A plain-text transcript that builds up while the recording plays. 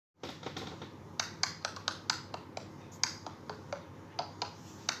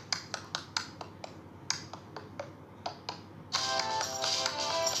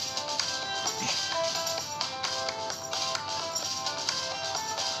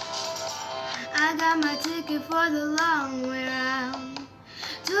I got my ticket for the long way round.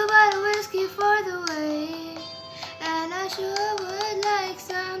 2 bottle whiskey for the way. And I sure would like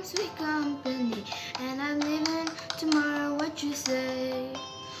some sweet company. And I'm leaving tomorrow, what you say?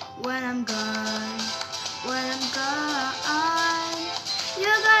 When I'm gone, when I'm gone.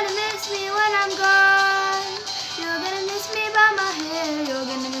 You're gonna miss me when I'm gone. You're gonna miss me by my hair. You're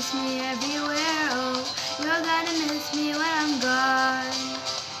gonna miss me everywhere. Oh, you're gonna miss me when I'm gone.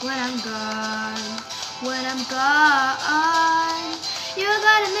 When I'm gone, when I'm gone. You're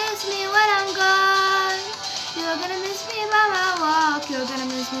gonna miss me when I'm gone. You're gonna miss me by my walk. You're gonna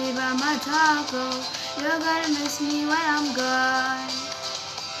miss me by my taco. You're gonna miss me when I'm gone.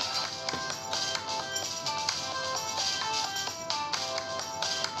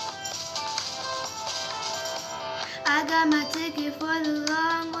 I got my ticket for the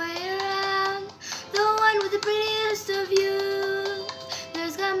long way around, the one with the prettiest of views.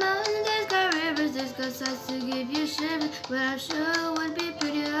 There's got mountains, there's got rivers, there's got sights to give you shivers, but I'm sure it would be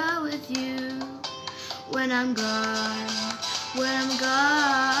prettier with you. When I'm gone, when I'm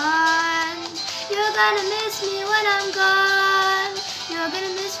gone. You're gonna miss me when I'm gone. You're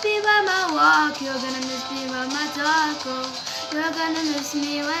gonna miss me by my walk. You're gonna miss me by my taco. You're gonna miss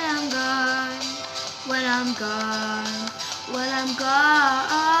me when I'm gone. When I'm gone, when I'm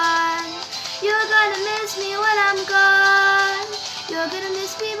gone. You're gonna miss me when I'm gone. You're gonna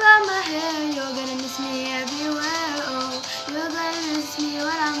miss me by my hair. You're gonna miss me everywhere. Oh, you're gonna miss me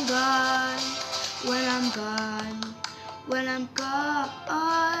when I'm gone. When I'm gone, when I'm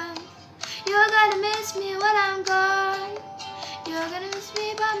gone. You're gonna miss me when I'm gone. You're gonna miss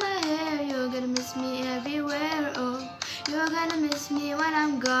me by my hair. You're gonna miss me everywhere. Oh, you're gonna miss me when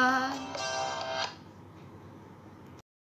I'm gone.